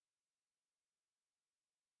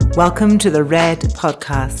Welcome to the Red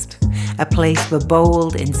Podcast, a place for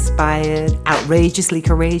bold, inspired, outrageously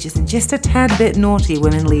courageous, and just a tad bit naughty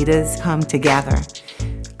women leaders come together.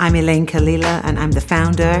 I'm Elaine Kalila, and I'm the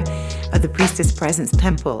founder of the Priestess Presence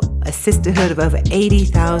Temple, a sisterhood of over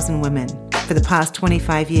 80,000 women. For the past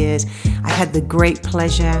 25 years, I've had the great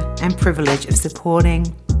pleasure and privilege of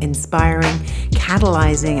supporting, inspiring,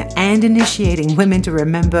 catalyzing, and initiating women to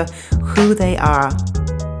remember who they are.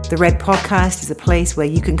 The Red Podcast is a place where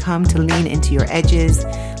you can come to lean into your edges,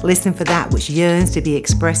 listen for that which yearns to be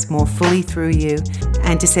expressed more fully through you,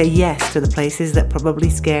 and to say yes to the places that probably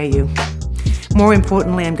scare you. More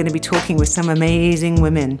importantly, I'm going to be talking with some amazing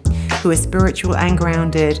women who are spiritual and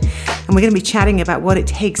grounded, and we're going to be chatting about what it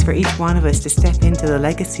takes for each one of us to step into the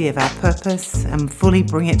legacy of our purpose and fully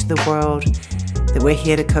bring it to the world that we're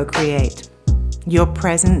here to co-create. Your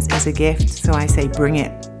presence is a gift, so I say bring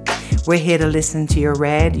it. We're here to listen to your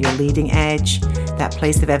red, your leading edge, that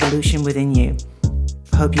place of evolution within you.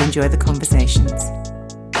 I hope you enjoy the conversations.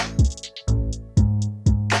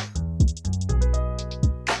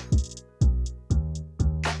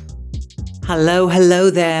 Hello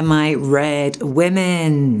there, my red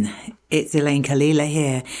women. It's Elaine Kalila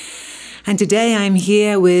here. And today I'm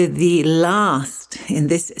here with the last in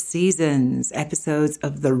this season's episodes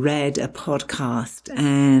of the Red Podcast.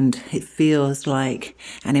 And it feels like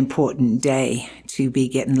an important day to be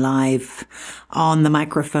getting live on the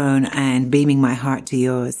microphone and beaming my heart to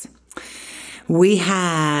yours. We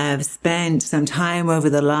have spent some time over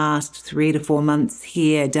the last 3 to 4 months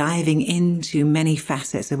here diving into many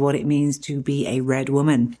facets of what it means to be a red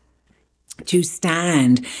woman, to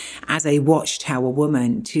stand as a watchtower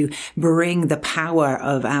woman, to bring the power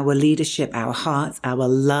of our leadership, our hearts, our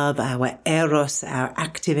love, our eros, our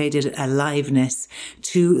activated aliveness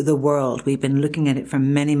to the world. We've been looking at it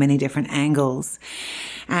from many, many different angles.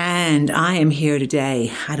 And I am here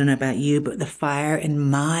today. I don't know about you, but the fire in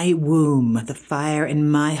my womb, the fire in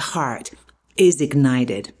my heart is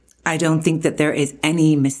ignited. I don't think that there is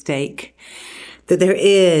any mistake, that there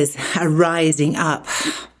is a rising up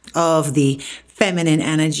of the feminine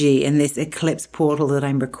energy in this eclipse portal that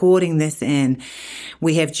I'm recording this in.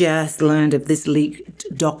 We have just learned of this leaked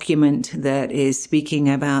document that is speaking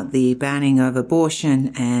about the banning of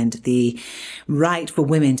abortion and the right for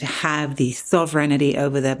women to have the sovereignty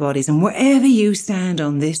over their bodies. And wherever you stand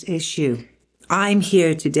on this issue, I'm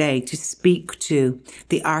here today to speak to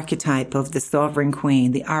the archetype of the sovereign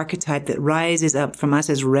queen, the archetype that rises up from us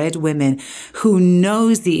as red women who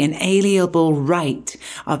knows the inalienable right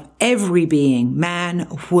of every being, man,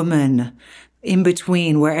 woman, in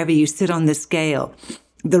between, wherever you sit on the scale,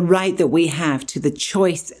 the right that we have to the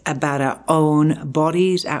choice about our own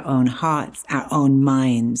bodies, our own hearts, our own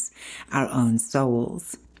minds, our own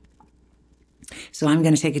souls. So I'm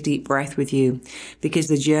going to take a deep breath with you because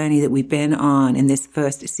the journey that we've been on in this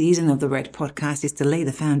first season of the Red Podcast is to lay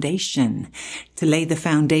the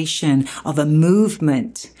foundation of a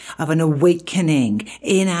movement, of an awakening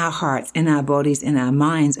in our hearts, in our bodies, in our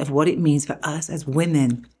minds of what it means for us as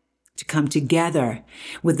women to come together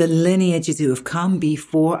with the lineages who have come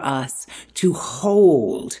before us to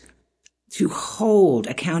hold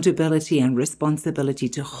accountability and responsibility,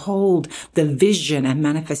 to hold the vision and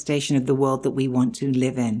manifestation of the world that we want to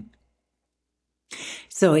live in.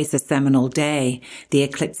 So it's a seminal day. The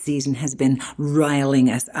eclipse season has been riling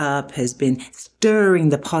us up, has been stirring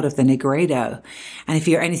the pot of the Negredo. And if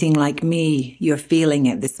you're anything like me, you're feeling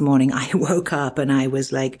it this morning. I woke up and I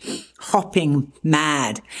was like hopping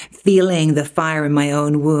mad, feeling the fire in my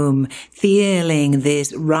own womb, feeling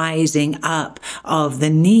this rising up of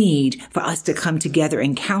the need for us to come together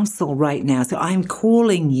in council right now. So I'm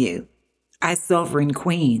calling you as sovereign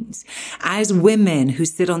queens, as women who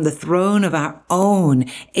sit on the throne of our own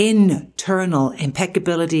internal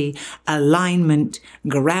impeccability, alignment,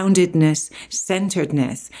 groundedness,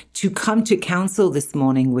 centeredness, to come to council this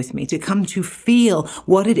morning with me, to come to feel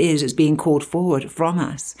what it is that's being called forward from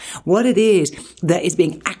us, what it is that is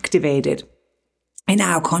being activated in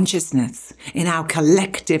our consciousness, in our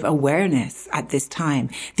collective awareness at this time.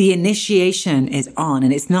 The initiation is on,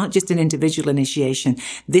 and it's not just an individual initiation.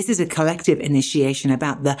 This is a collective initiation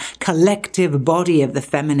about the collective body of the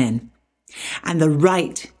feminine and the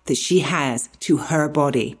right that she has to her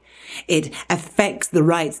body. It affects the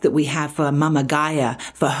rights that we have for Mama Gaia,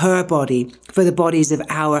 for her body, for the bodies of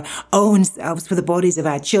our own selves, for the bodies of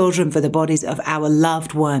our children, for the bodies of our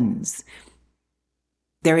loved ones.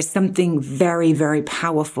 There is something very, very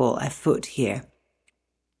powerful afoot here.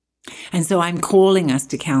 And so I'm calling us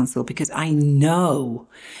to council because I know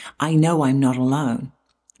I'm not alone.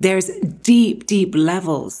 There's deep, deep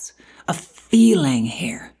levels of feeling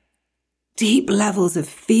here. deep levels of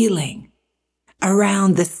feeling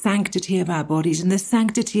around the sanctity of our bodies and the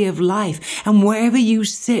sanctity of life. And wherever you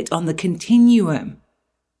sit on the continuum,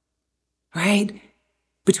 right,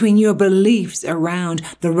 between your beliefs around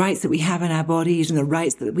the rights that we have in our bodies and the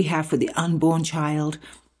rights that we have for the unborn child,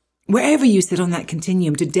 wherever you sit on that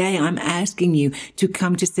continuum, today I'm asking you to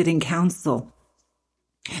come to sit in council.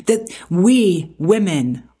 That we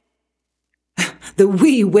women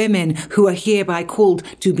who are hereby called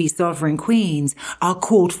to be sovereign queens are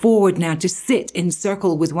called forward now to sit in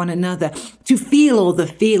circle with one another, to feel all the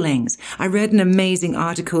feelings. I read an amazing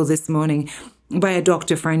article this morning by a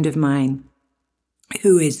doctor friend of mine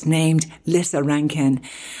who is named Lissa Rankin,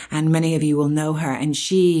 and many of you will know her. And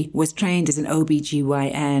she was trained as an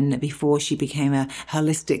OBGYN before she became a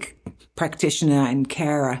holistic practitioner and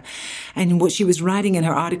carer. And what she was writing in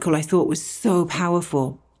her article I thought was so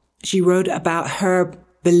powerful. She wrote about her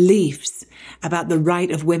beliefs about the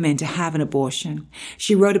right of women to have an abortion.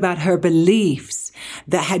 She wrote about her beliefs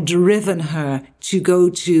that had driven her to go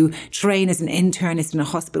to train as an internist in a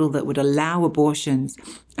hospital that would allow abortions.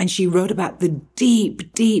 And she wrote about the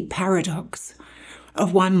deep, deep paradox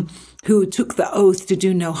of one who took the oath to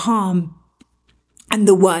do no harm and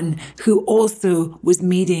the one who also was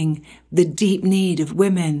meeting the deep need of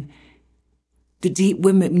women,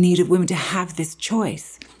 need of women to have this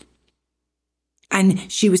choice.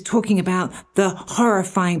 And she was talking about the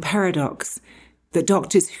horrifying paradox that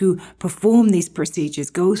doctors who perform these procedures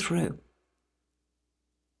go through.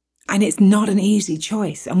 And it's not an easy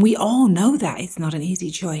choice. And we all know that it's not an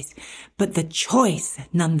easy choice. But the choice,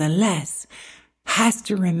 nonetheless, has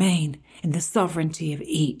to remain in the sovereignty of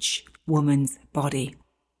each woman's body.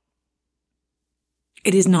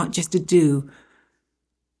 It is not just to do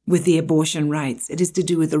with the abortion rights. It is to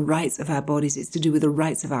do with the rights of our bodies. It's to do with the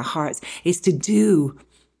rights of our hearts. It's to do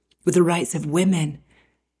with the rights of women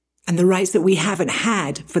and the rights that we haven't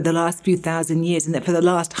had for the last few thousand years, and that for the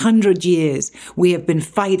last 100 years we have been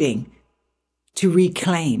fighting to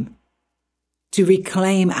reclaim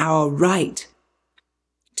our right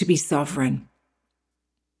to be sovereign.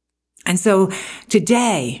 And so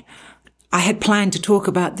today I had planned to talk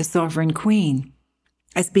about the Sovereign Queen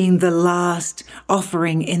as being the last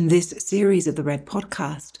offering in this series of the Red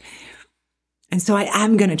Podcast. And so I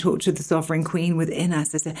am going to talk to the Sovereign Queen within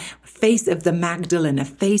us as a face of the Magdalene, a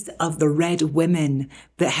face of the Red Women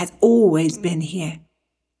that has always been here.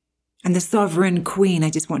 And the Sovereign Queen, I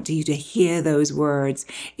just want you to hear those words,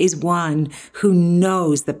 is one who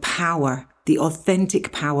knows the power, the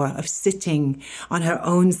authentic power of sitting on her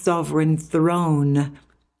own sovereign throne,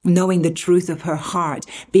 knowing the truth of her heart,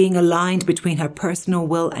 being aligned between her personal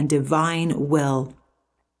will and divine will,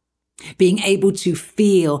 being able to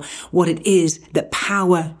feel what it is that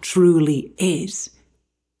power truly is.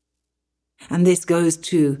 And this goes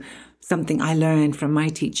to something I learned from my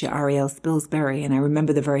teacher, Ariel Spilsbury. And I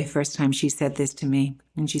remember the very first time she said this to me.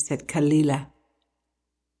 And she said, Kalila,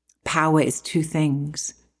 power is two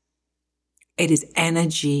things. It is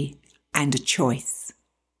energy and a choice.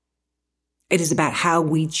 It is about how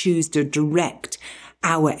we choose to direct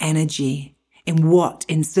our energy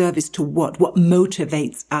in service to what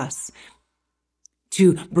motivates us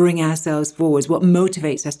to bring ourselves forward, what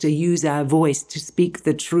motivates us to use our voice to speak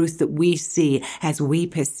the truth that we see as we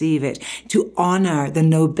perceive it, to honor the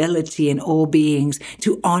nobility in all beings,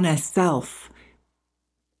 to honor self,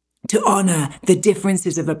 to honor the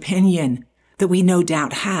differences of opinion that we no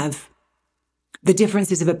doubt have. The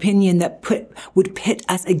differences of opinion that would pit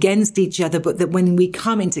us against each other, but that when we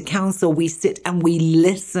come into council, we sit and we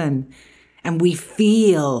listen and we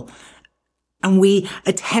feel and we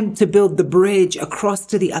attempt to build the bridge across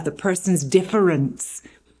to the other person's difference,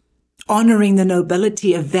 honoring the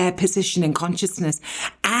nobility of their position in consciousness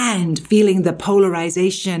and feeling the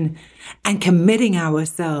polarization and committing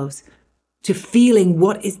ourselves to feeling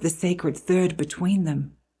what is the sacred third between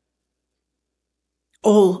them.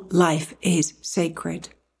 All life is sacred,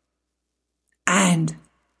 and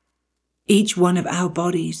each one of our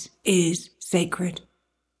bodies is sacred,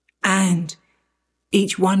 and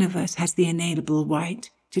each one of us has the inalienable right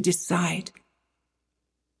to decide,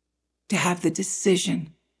 to have the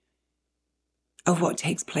decision of what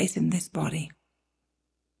takes place in this body.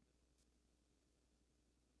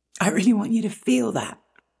 I really want you to feel that.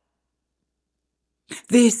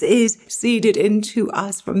 This is seeded into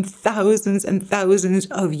us from thousands and thousands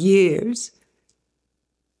of years.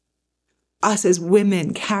 Us as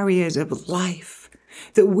women, carriers of life,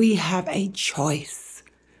 that we have a choice.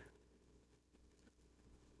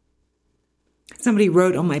 Somebody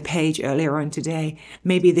wrote on my page earlier on today,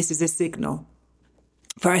 maybe this is a signal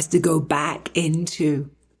for us to go back into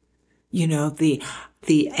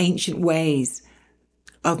the ancient ways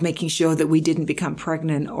of making sure that we didn't become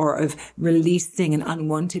pregnant or of releasing an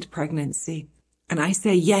unwanted pregnancy. And I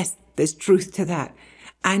say, yes, there's truth to that.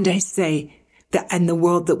 And I say that in the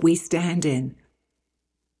world that we stand in,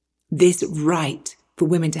 this right for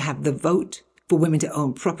women to have the vote, for women to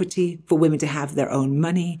own property, for women to have their own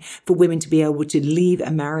money, for women to be able to leave a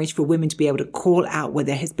marriage, for women to be able to call out where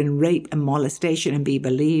there has been rape and molestation and be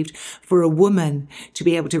believed, for a woman to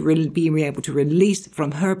be able to be able to release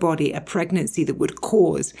from her body a pregnancy that would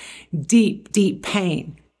cause deep, deep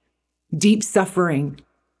pain, deep suffering,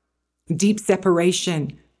 deep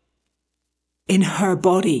separation in her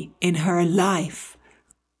body, in her life.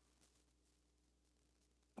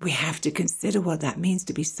 We have to consider what that means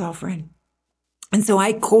to be sovereign. And so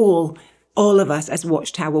I call all of us as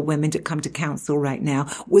Watchtower women to come to council right now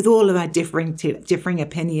with all of our differing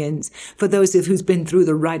opinions. For those of who's been through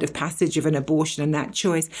the rite of passage of an abortion and that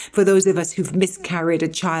choice, for those of us who've miscarried a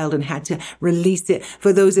child and had to release it,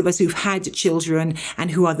 for those of us who've had children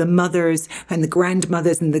and who are the mothers and the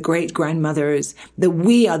grandmothers and the great grandmothers, that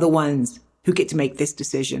we are the ones who get to make this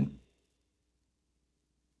decision.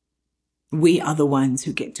 We are the ones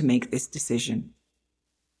who get to make this decision.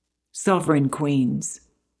 Sovereign queens.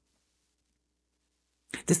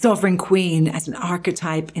 The sovereign queen as an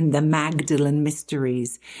archetype in the Magdalene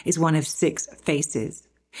mysteries is one of 6 faces.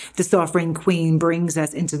 The sovereign queen brings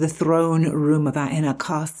us into the throne room of our inner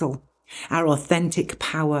castle, our authentic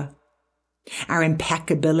power, our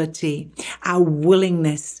impeccability, our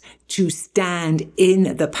willingness to stand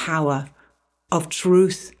in the power of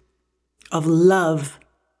truth, of love,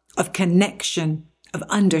 of connection, of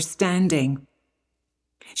understanding.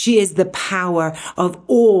 She is the power of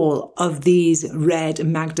all of these red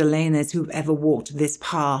Magdalenas who've ever walked this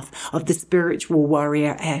path, of the spiritual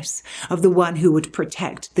warrioress, of the one who would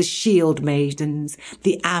protect the shield maidens,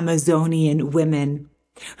 the Amazonian women,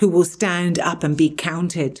 who will stand up and be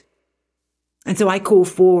counted. And so I call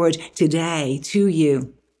forward today to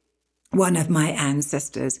you, one of my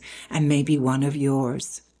ancestors and maybe one of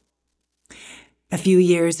yours. A few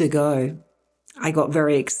years ago, I got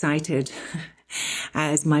very excited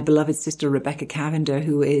as my beloved sister Rebecca Cavender,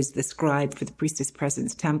 who is the scribe for the Priestess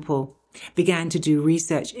Presence Temple, began to do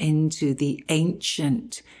research into the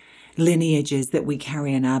ancient lineages that we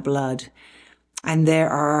carry in our blood. And there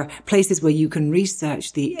are places where you can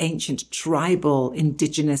research the ancient tribal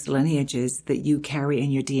indigenous lineages that you carry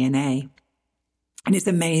in your DNA. And it's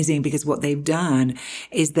amazing because what they've done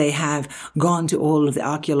is they have gone to all of the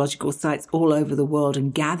archaeological sites all over the world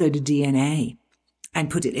and gathered DNA and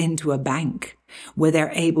put it into a bank where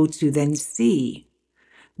they're able to then see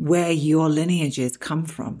where your lineages come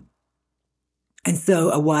from. And so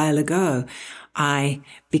a while ago, I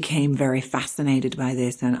became very fascinated by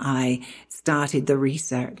this and I started the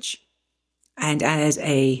research. And as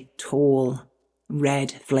a tall,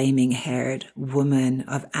 red, flaming-haired woman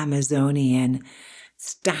of Amazonian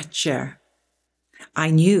stature, I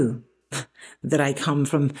knew that I come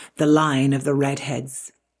from the line of the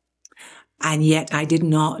redheads. And yet I did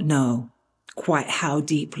not know quite how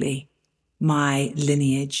deeply my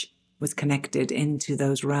lineage was connected into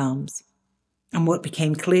those realms. And what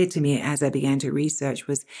became clear to me as I began to research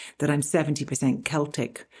was that I'm 70%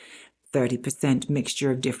 Celtic, 30% mixture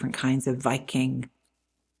of different kinds of Viking,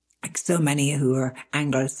 like so many who are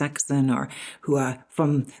Anglo-Saxon or who are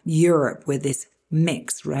from Europe with this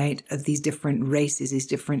mix, right, of these different races, these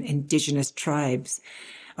different indigenous tribes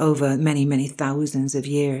over many, many thousands of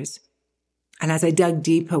years. And as I dug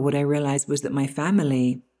deeper, what I realized was that my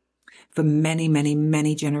family, for many, many,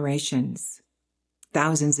 many generations,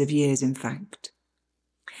 thousands of years, in fact,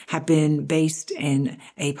 have been based in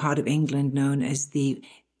a part of England known as the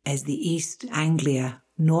East Anglia,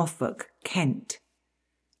 Norfolk, Kent,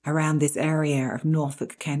 around this area of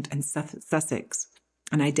Norfolk, Kent and Sussex.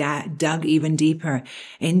 And I dug even deeper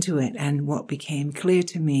into it. And what became clear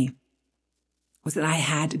to me was that I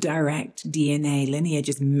had direct DNA lineage,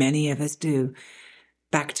 as many of us do,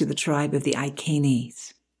 back to the tribe of the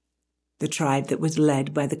Ikenes, the tribe that was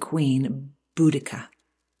led by the Queen Boudica.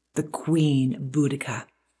 The Queen Boudica.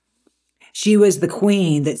 She was the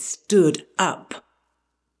queen that stood up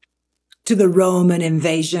to the Roman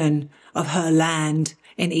invasion of her land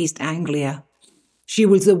in East Anglia. She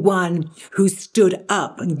was the one who stood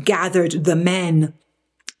up and gathered the men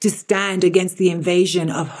to stand against the invasion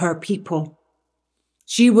of her people.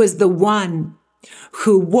 She was the one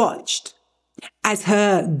who watched as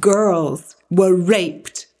her girls were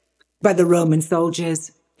raped by the Roman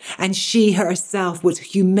soldiers, and she herself was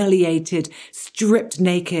humiliated, stripped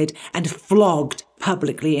naked, and flogged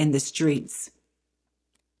publicly in the streets.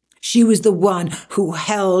 She was the one who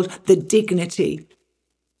held the dignity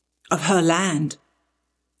of her land,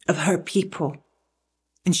 of her people.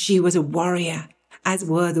 And she was a warrior, as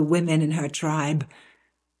were the women in her tribe.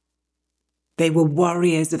 They were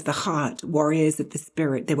warriors of the heart, warriors of the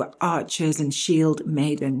spirit. They were archers and shield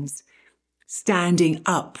maidens, standing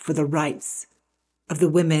up for the rights of the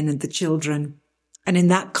women and the children. And in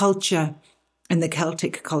that culture, in the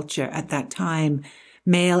Celtic culture at that time,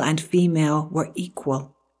 male and female were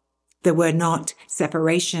equal. There were not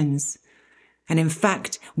separations. And in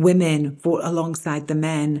fact, women fought alongside the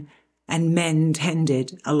men and men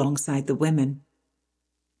tended alongside the women.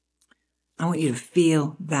 I want you to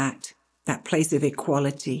feel that place of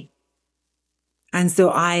equality. And so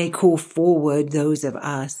I call forward those of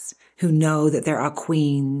us who know that there are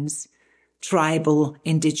queens, tribal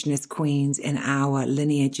indigenous queens in our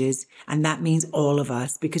lineages. And that means all of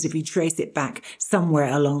us, because if you trace it back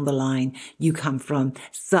somewhere along the line, you come from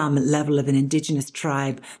some level of an indigenous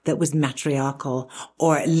tribe that was matriarchal,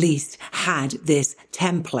 or at least had this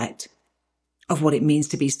template of what it means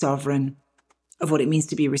to be sovereign, of what it means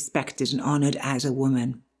to be respected and honored as a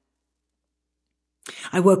woman.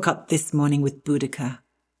 I woke up this morning with Boudica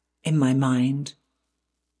in my mind.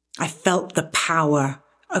 I felt the power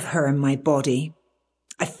of her in my body.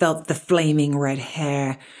 I felt the flaming red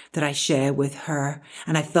hair that I share with her.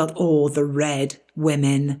 And I felt all the red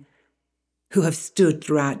women who have stood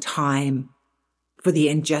throughout time for the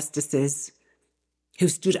injustices, who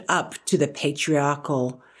stood up to the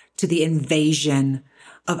patriarchal, to the invasion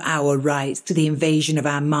of our rights, to the invasion of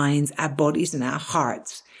our minds, our bodies and our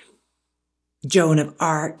hearts. Joan of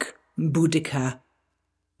Arc, Boudica,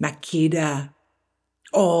 Makeda,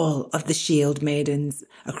 all of the shield maidens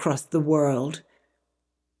across the world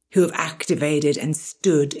who have activated and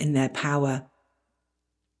stood in their power.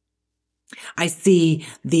 I see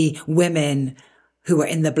the women who were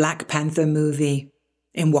in the Black Panther movie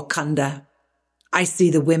in Wakanda. I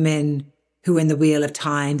see the women who were in the Wheel of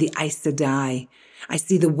Time, the Aes Sedai. I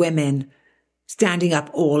see the women standing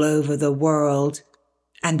up all over the world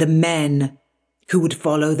and the men who would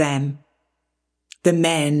follow them. The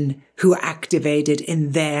men who are activated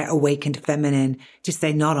in their awakened feminine to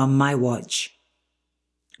say, not on my watch.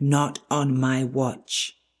 Not on my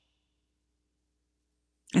watch.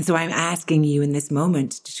 And so I'm asking you in this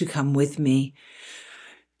moment to come with me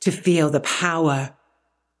to feel the power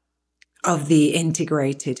of the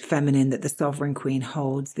integrated feminine that the Sovereign Queen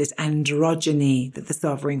holds, this androgyny that the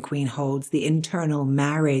Sovereign Queen holds, the internal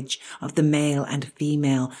marriage of the male and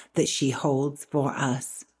female that she holds for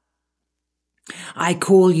us. I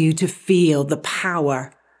call you to feel the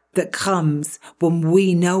power that comes when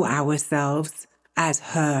we know ourselves as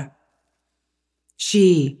her.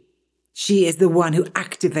 She is the one who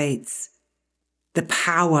activates the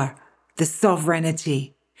power, the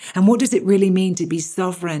sovereignty. And what does it really mean to be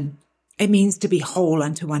sovereign? It means to be whole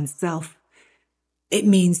unto oneself. It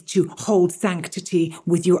means to hold sanctity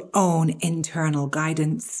with your own internal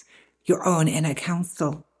guidance, your own inner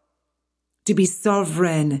counsel. To be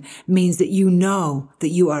sovereign means that you know that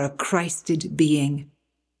you are a Christed being,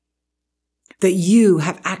 that you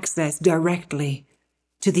have access directly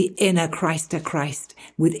to the inner Christ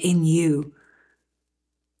within you,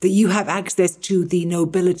 that you have access to the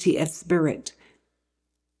nobility of spirit,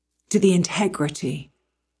 to the integrity,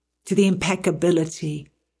 to the impeccability,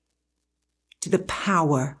 to the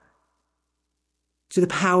power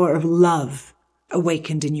of love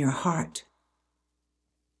awakened in your heart.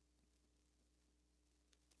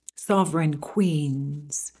 Sovereign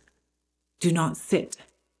queens do not sit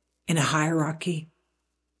in a hierarchy.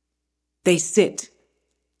 They sit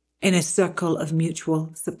in a circle of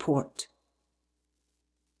mutual support.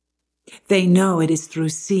 They know it is through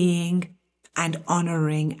seeing and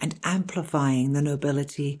honoring and amplifying the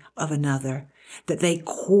nobility of another that they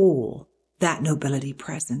call that nobility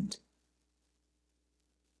present.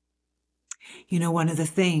 You know, one of the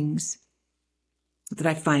things that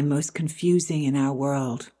I find most confusing in our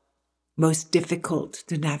world, most difficult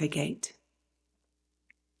to navigate,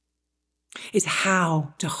 is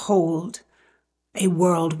how to hold a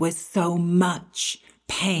world with so much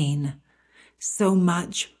pain, so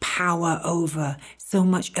much power over, so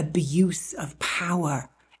much abuse of power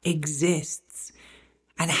exists.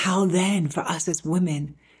 And how then for us as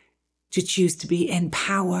women to choose to be in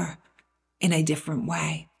power in a different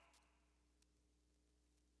way.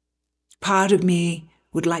 Part of me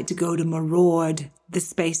would like to go to maraud the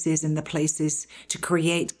spaces and the places to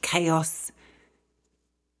create chaos,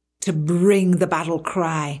 to bring the battle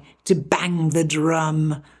cry, to bang the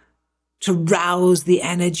drum, to rouse the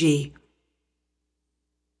energy.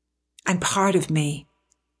 And part of me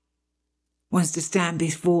wants to stand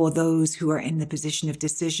before those who are in the position of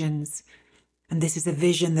decisions. And this is a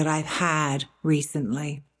vision that I've had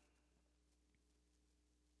recently.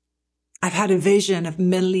 I've had a vision of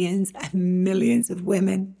millions and millions of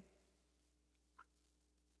women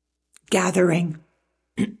gathering,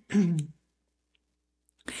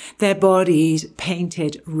 their bodies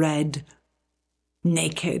painted red,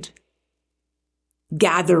 naked,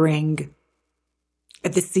 gathering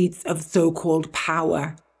at the seats of so-called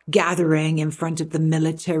power, gathering in front of the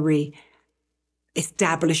military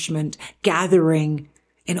establishment, gathering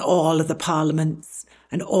in all of the parliaments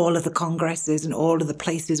and all of the congresses and all of the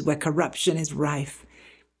places where corruption is rife.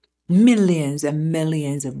 Millions and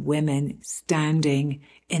millions of women standing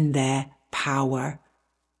in their power,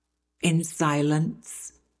 in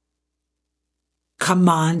silence,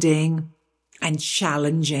 commanding and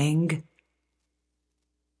challenging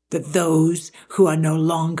that those who are no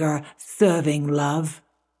longer serving love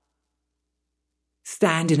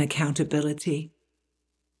stand in accountability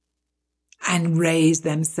and raise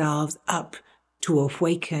themselves up to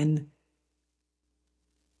awaken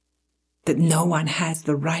that no one has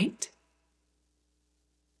the right.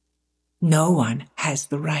 No one has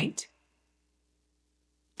the right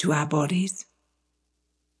to our bodies.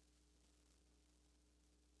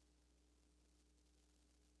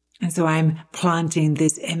 And so I'm planting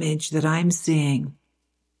this image that I'm seeing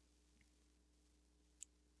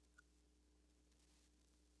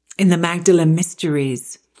in the Magdalene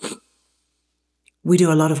Mysteries. We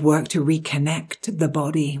do a lot of work to reconnect the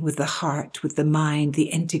body with the heart, with the mind, the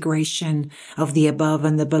integration of the above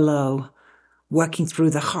and the below, working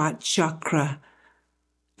through the heart chakra,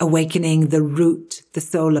 awakening the root, the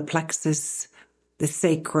solar plexus, the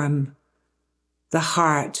sacrum, the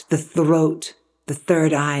heart, the throat, the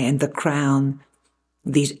third eye and the crown,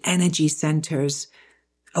 these energy centers,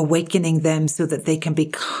 awakening them so that they can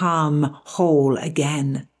become whole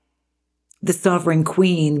again. The sovereign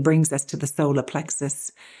queen brings us to the solar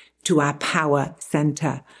plexus, to our power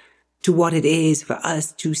center, to what it is for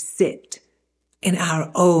us to sit in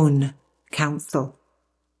our own council,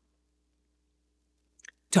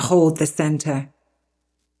 to hold the center,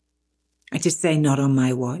 and to say, not on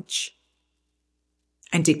my watch,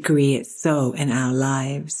 and decree it so in our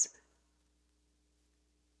lives.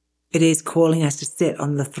 It is calling us to sit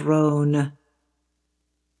on the throne,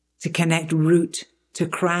 to connect root to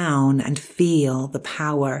crown and feel the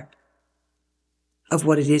power of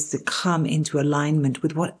what it is to come into alignment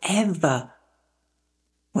with whatever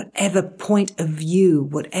point of view,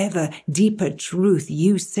 whatever deeper truth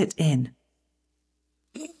you sit in.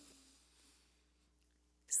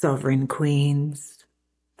 Sovereign queens,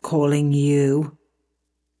 calling you.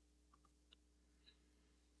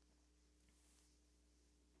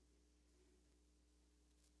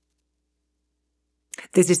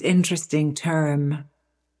 There's this interesting term,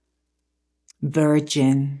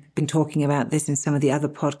 virgin. Been talking about this in some of the other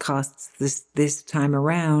podcasts this time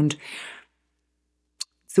around.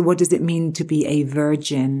 So what does it mean to be a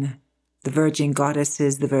virgin? The virgin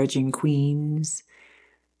goddesses, the virgin queens.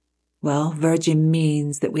 Well, virgin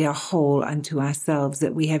means that we are whole unto ourselves,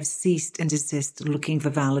 that we have ceased and desist looking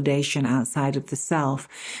for validation outside of the self,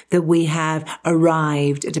 that we have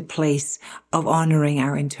arrived at a place of honoring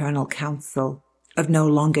our internal counsel, of no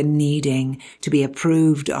longer needing to be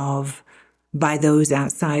approved of by those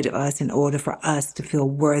outside of us in order for us to feel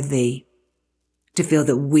worthy, to feel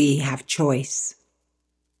that we have choice.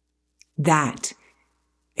 That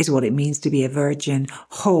is what it means to be a virgin,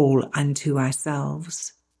 whole unto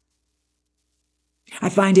ourselves. I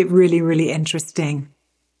find it really, really interesting,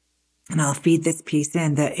 and I'll feed this piece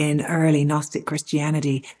in, that in early Gnostic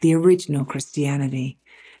Christianity, the original Christianity,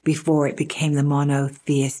 before it became the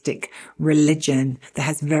monotheistic religion that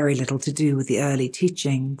has very little to do with the early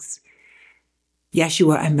teachings,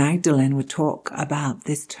 Yeshua and Magdalene would talk about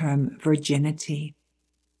this term virginity.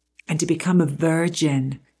 And to become a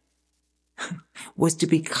virgin was to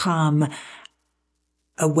become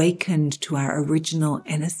awakened to our original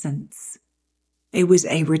innocence. It was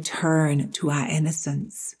a return to our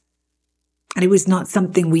innocence. And it was not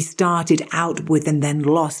something we started out with and then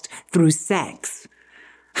lost through sex,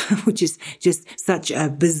 which is just such a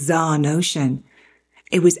bizarre notion.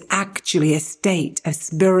 It was actually a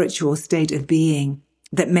spiritual state of being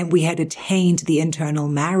that meant we had attained the internal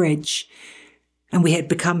marriage and we had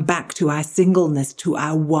become back to our singleness, to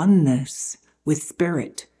our oneness with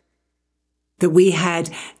spirit. That we had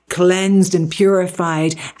cleansed and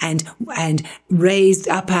purified and raised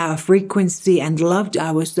up our frequency and loved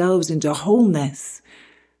ourselves into wholeness.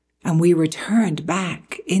 And we returned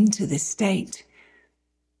back into this state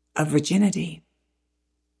of virginity.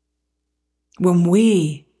 When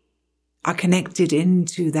we are connected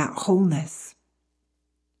into that wholeness,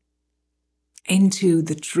 into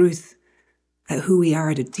the truth that who we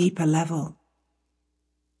are at a deeper level.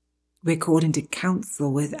 We're called into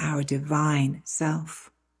counsel with our divine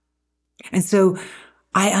self. And so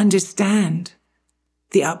I understand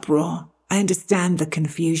the uproar. I understand the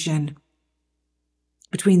confusion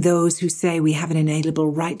between those who say we have an inalienable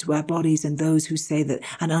right to our bodies and those who say that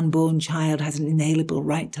an unborn child has an inalienable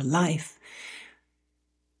right to life.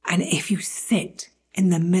 And if you sit in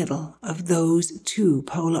the middle of those two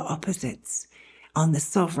polar opposites on the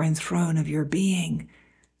sovereign throne of your being,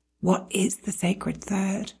 what is the sacred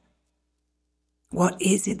third? What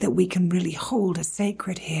is it that we can really hold as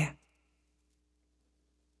sacred here?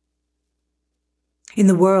 In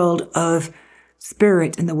the world of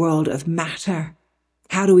spirit, in the world of matter,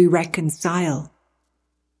 how do we reconcile?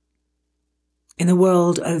 In the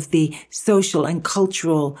world of the social and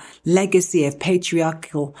cultural legacy of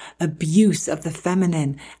patriarchal abuse of the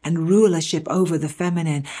feminine and rulership over the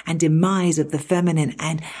feminine and demise of the feminine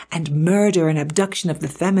and murder and abduction of the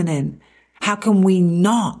feminine, how can we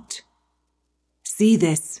not see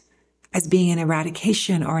this as being an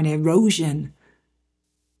eradication or an erosion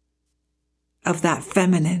of that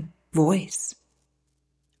feminine voice,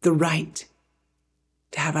 the right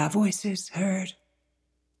to have our voices heard?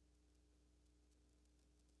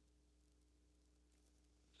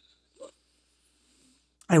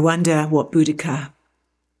 I wonder what Boudica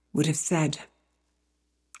would have said.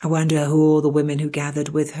 I wonder who all the women who gathered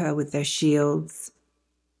with her with their shields,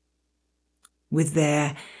 with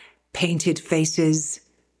their painted faces,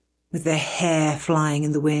 with their hair flying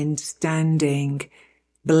in the wind, standing,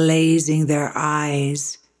 blazing their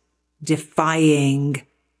eyes, defying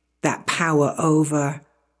that power over,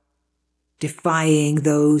 defying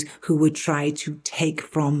those who would try to take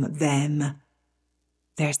from them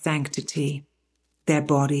their sanctity, their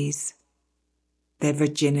bodies, their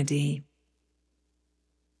virginity,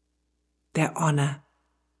 their honor.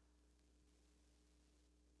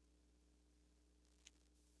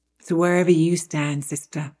 So wherever you stand,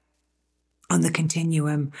 sister, on the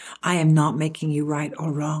continuum, I am not making you right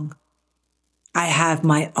or wrong. I have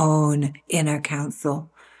my own inner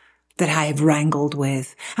counsel that I have wrangled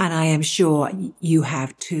with, and I am sure you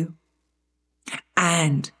have too.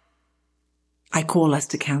 And I call us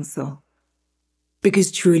to counsel,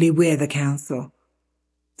 because truly we're the council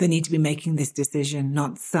that need to be making this decision,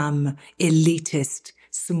 not some elitist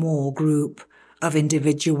small group of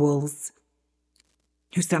individuals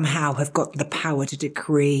who somehow have got the power to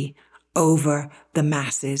decree over the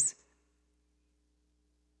masses.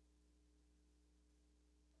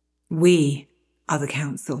 We are the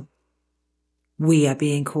council. We are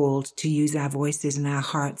being called to use our voices and our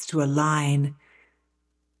hearts to align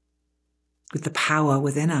with the power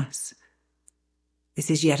within us. This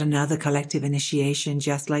is yet another collective initiation,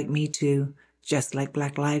 just like Me Too, just like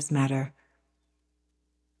Black Lives Matter,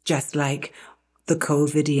 just like the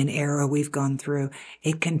COVIDian era we've gone through.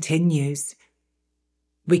 It continues.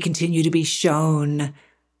 We continue to be shown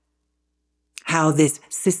how this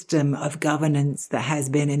system of governance that has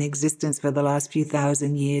been in existence for the last few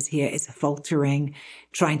thousand years here is faltering,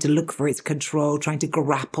 trying to look for its control, trying to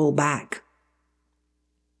grapple back.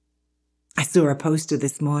 I saw a poster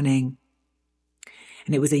this morning,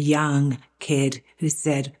 and it was a young kid who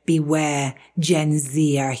said, "Beware, Gen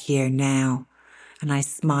Z are here now." And I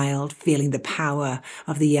smiled, feeling the power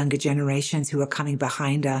of the younger generations who are coming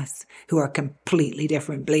behind us, who are completely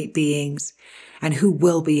different beings, and who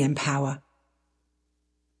will be in power.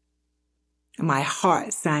 And my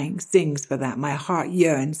heart sings for that. My heart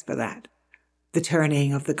yearns for that. The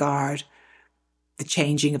turning of the guard, the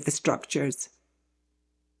changing of the structures.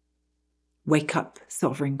 Wake up,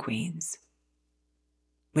 sovereign queens.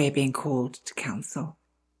 We're being called to counsel.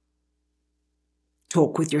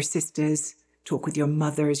 Talk with your sisters. Talk with your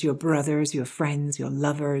mothers, your brothers, your friends, your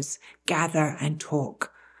lovers. Gather and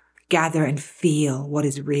talk. Gather and feel what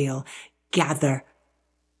is real. Gather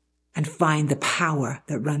and find the power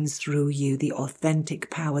that runs through you, the authentic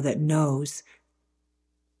power that knows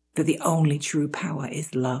that the only true power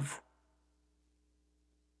is love.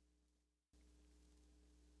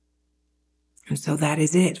 And so that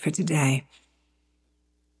is it for today.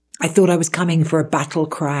 I thought I was coming for a battle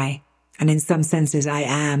cry. And in some senses I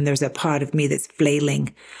am. There's a part of me that's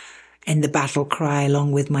flailing in the battle cry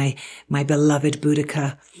along with my beloved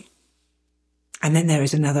Boudica. And then there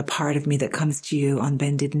is another part of me that comes to you on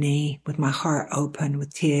bended knee with my heart open,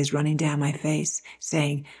 with tears running down my face,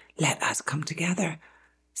 saying, let us come together.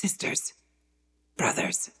 Sisters,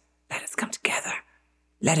 brothers, let us come together.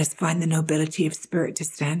 Let us find the nobility of spirit to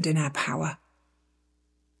stand in our power.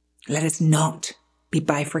 Let us not be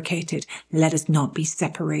bifurcated. Let us not be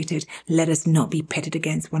separated. Let us not be pitted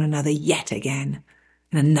against one another yet again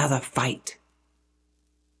in another fight.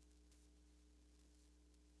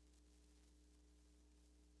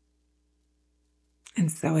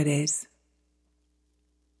 And so it is.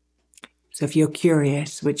 So if you're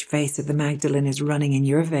curious which face of the Magdalene is running in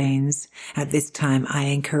your veins at this time, I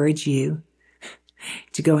encourage you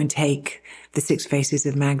to go and take the 6 Faces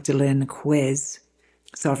of Magdalene quiz.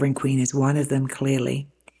 Sovereign Queen is one of them, clearly.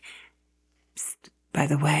 By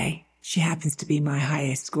the way, she happens to be my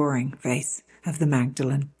highest scoring face of the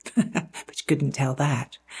Magdalene, but you couldn't tell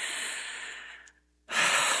that.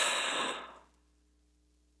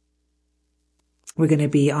 We're going to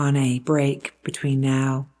be on a break between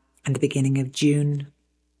now and the beginning of June.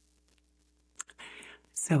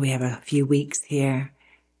 So we have a few weeks here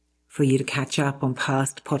for you to catch up on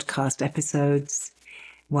past podcast episodes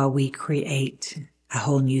while we create a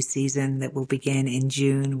whole new season that will begin in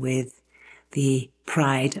June with the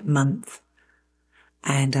Pride Month.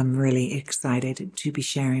 And I'm really excited to be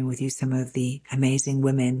sharing with you some of the amazing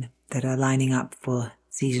women that are lining up for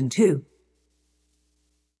season 2.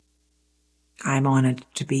 I'm honored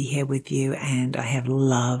to be here with you, and I have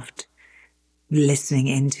loved listening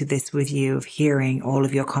into this with you, of hearing all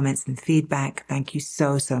of your comments and feedback. Thank you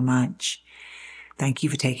so, so much. Thank you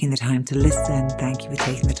for taking the time to listen. Thank you for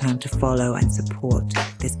taking the time to follow and support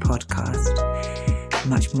this podcast.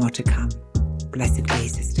 Much more to come. Blessed be,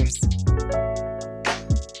 sisters.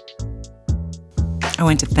 I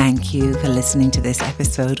want to thank you for listening to this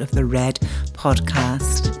episode of the Red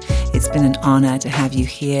Podcast. It's been an honor to have you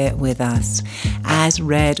here with us. As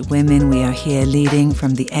Red women, we are here leading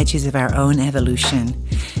from the edges of our own evolution,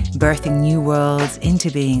 birthing new worlds into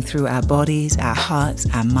being through our bodies, our hearts,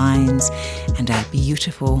 our minds, and our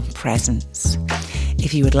beautiful presence.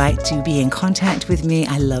 If you would like to be in contact with me,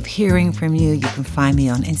 I love hearing from you. You can find me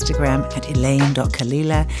on Instagram at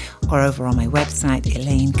elaine.kalila or over on my website,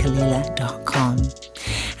 elainekalila.com.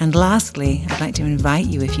 And lastly, I'd like to invite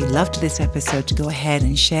you, if you loved this episode, to go ahead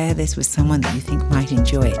and share this with someone that you think might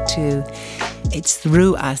enjoy it too. It's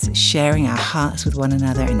through us sharing our hearts with one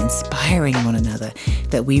another and inspiring one another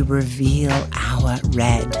that we reveal our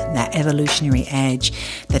red, that evolutionary edge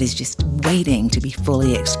that is just waiting to be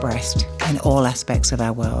fully expressed in all aspects of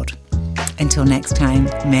our world. Until next time,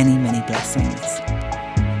 many, many blessings.